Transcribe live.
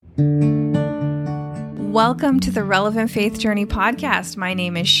Welcome to the Relevant Faith Journey podcast. My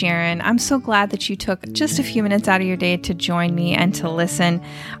name is Sharon. I'm so glad that you took just a few minutes out of your day to join me and to listen.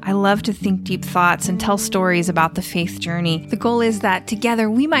 I love to think deep thoughts and tell stories about the faith journey. The goal is that together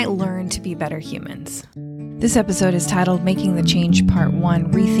we might learn to be better humans. This episode is titled Making the Change Part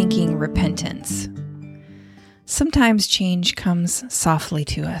 1, Rethinking Repentance. Sometimes change comes softly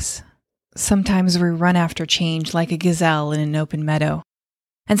to us. Sometimes we run after change like a gazelle in an open meadow.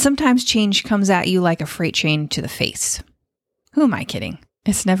 And sometimes change comes at you like a freight train to the face. Who am I kidding?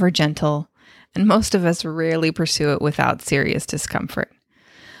 It's never gentle, and most of us rarely pursue it without serious discomfort.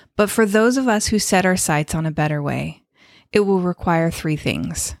 But for those of us who set our sights on a better way, it will require three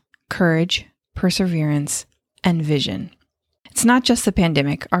things: courage, perseverance, and vision. It's not just the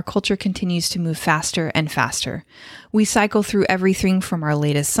pandemic. Our culture continues to move faster and faster. We cycle through everything from our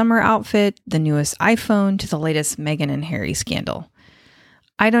latest summer outfit, the newest iPhone, to the latest Meghan and Harry scandal.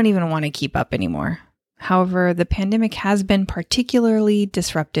 I don't even want to keep up anymore. However, the pandemic has been particularly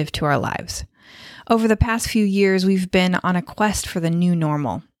disruptive to our lives. Over the past few years, we've been on a quest for the new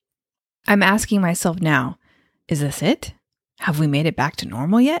normal. I'm asking myself now, is this it? Have we made it back to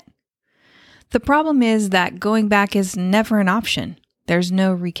normal yet? The problem is that going back is never an option. There's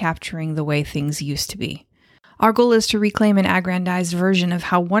no recapturing the way things used to be. Our goal is to reclaim an aggrandized version of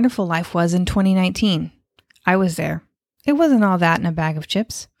how wonderful life was in 2019. I was there. It wasn't all that in a bag of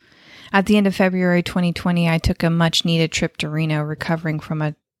chips. At the end of February 2020, I took a much-needed trip to Reno, recovering from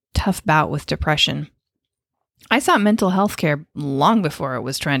a tough bout with depression. I sought mental health care long before it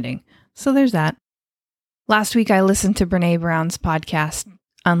was trending, so there's that. Last week, I listened to Brene Brown's podcast,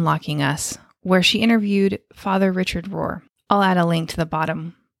 Unlocking Us, where she interviewed Father Richard Rohr. I'll add a link to the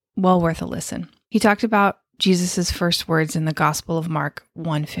bottom. Well worth a listen. He talked about Jesus' first words in the Gospel of Mark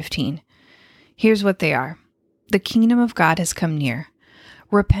 1:15. Here's what they are. The kingdom of God has come near.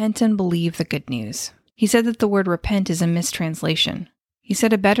 Repent and believe the good news. He said that the word repent is a mistranslation. He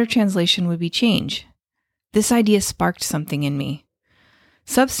said a better translation would be change. This idea sparked something in me.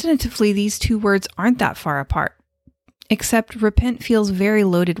 Substantively, these two words aren't that far apart, except repent feels very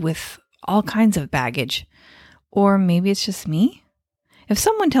loaded with all kinds of baggage. Or maybe it's just me? If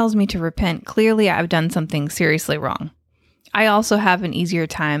someone tells me to repent, clearly I've done something seriously wrong. I also have an easier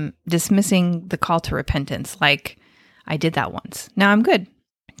time dismissing the call to repentance, like, I did that once. Now I'm good.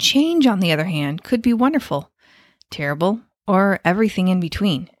 Change, on the other hand, could be wonderful, terrible, or everything in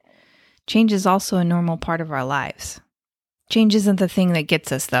between. Change is also a normal part of our lives. Change isn't the thing that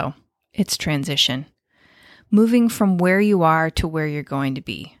gets us, though. It's transition. Moving from where you are to where you're going to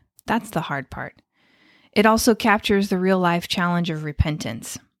be. That's the hard part. It also captures the real-life challenge of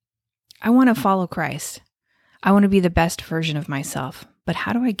repentance. I want to follow Christ. I want to be the best version of myself, but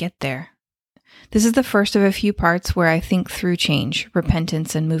how do I get there? This is the first of a few parts where I think through change,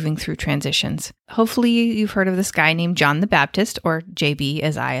 repentance, and moving through transitions. Hopefully you've heard of this guy named John the Baptist, or JB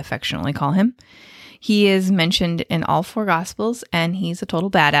as I affectionately call him. He is mentioned in all four Gospels, and he's a total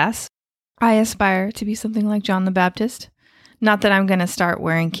badass. I aspire to be something like John the Baptist. Not that I'm going to start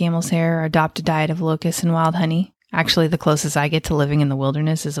wearing camel's hair or adopt a diet of locusts and wild honey. Actually, the closest I get to living in the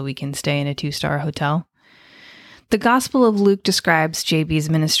wilderness is a weekend stay in a 2-star hotel. The Gospel of Luke describes JB's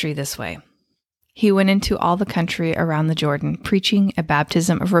ministry this way. He went into all the country around the Jordan, preaching a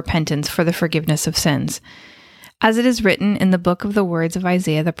baptism of repentance for the forgiveness of sins. As it is written in the book of the words of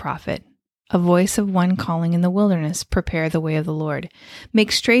Isaiah the prophet, a voice of one calling in the wilderness, prepare the way of the Lord.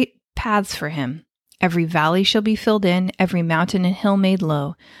 Make straight paths for him. Every valley shall be filled in, every mountain and hill made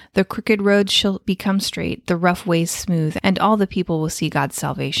low. The crooked roads shall become straight, the rough ways smooth, and all the people will see God's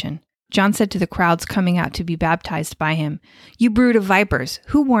salvation. John said to the crowds coming out to be baptized by him, You brood of vipers,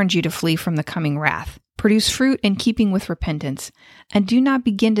 who warned you to flee from the coming wrath? Produce fruit in keeping with repentance, and do not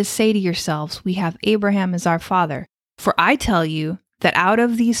begin to say to yourselves, We have Abraham as our father. For I tell you that out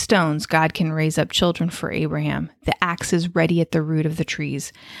of these stones God can raise up children for Abraham. The axe is ready at the root of the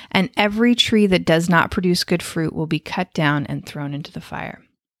trees, and every tree that does not produce good fruit will be cut down and thrown into the fire.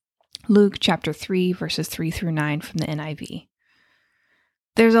 Luke chapter 3, verses 3 through 9 from the NIV.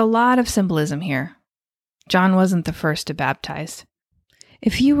 There's a lot of symbolism here. John wasn't the first to baptize.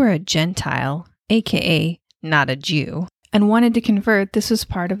 If you were a Gentile, aka not a Jew, and wanted to convert, this was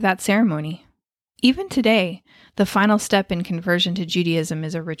part of that ceremony. Even today, the final step in conversion to Judaism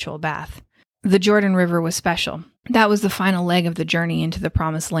is a ritual bath. The Jordan River was special. That was the final leg of the journey into the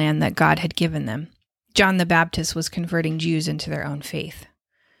promised land that God had given them. John the Baptist was converting Jews into their own faith.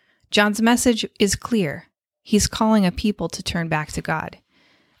 John's message is clear. He's calling a people to turn back to God.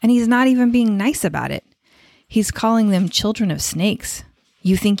 And he's not even being nice about it. He's calling them children of snakes.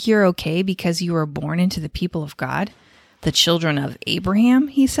 You think you're okay because you were born into the people of God? the children of Abraham,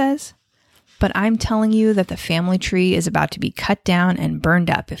 he says. But I'm telling you that the family tree is about to be cut down and burned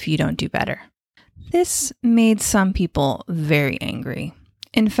up if you don't do better. This made some people very angry.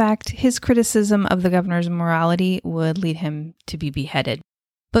 In fact, his criticism of the governor's morality would lead him to be beheaded.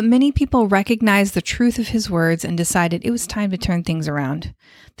 But many people recognized the truth of his words and decided it was time to turn things around.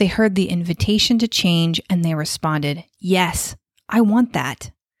 They heard the invitation to change and they responded, "Yes, I want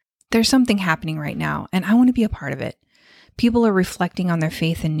that." There's something happening right now, and I want to be a part of it. People are reflecting on their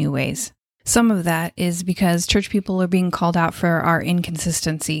faith in new ways. Some of that is because church people are being called out for our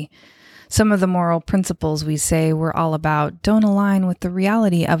inconsistency. Some of the moral principles we say we're all about don't align with the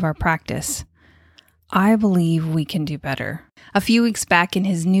reality of our practice. I believe we can do better. A few weeks back in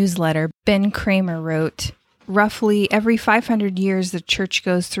his newsletter, Ben Kramer wrote, "Roughly every 500 years, the church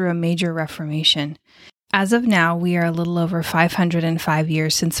goes through a major reformation. As of now, we are a little over 505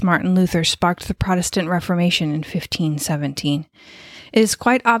 years since Martin Luther sparked the Protestant Reformation in 1517. It is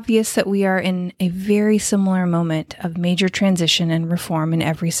quite obvious that we are in a very similar moment of major transition and reform in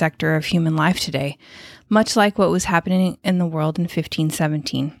every sector of human life today, much like what was happening in the world in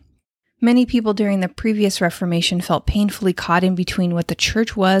 1517. Many people during the previous Reformation felt painfully caught in between what the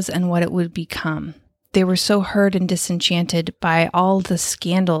church was and what it would become. They were so hurt and disenchanted by all the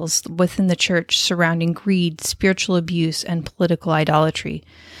scandals within the church surrounding greed, spiritual abuse, and political idolatry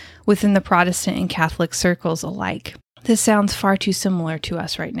within the Protestant and Catholic circles alike. This sounds far too similar to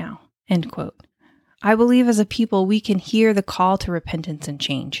us right now." End quote. I believe as a people we can hear the call to repentance and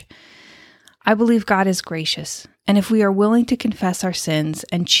change. I believe God is gracious, and if we are willing to confess our sins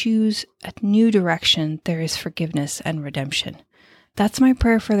and choose a new direction, there is forgiveness and redemption. That's my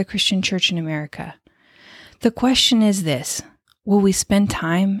prayer for the Christian church in America. The question is this: will we spend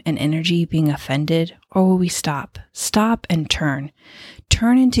time and energy being offended, or will we stop and turn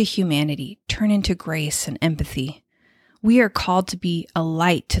into humanity, turn into grace and empathy? We are called to be a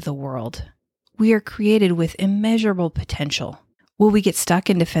light to the world. We are created with immeasurable potential. Will we get stuck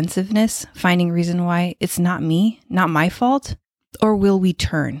in defensiveness, finding reason why it's not me, not my fault? Or will we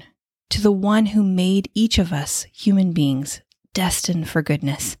turn to the one who made each of us human beings, destined for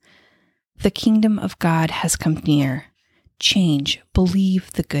goodness? The kingdom of God has come near. Change,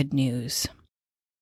 believe the good news.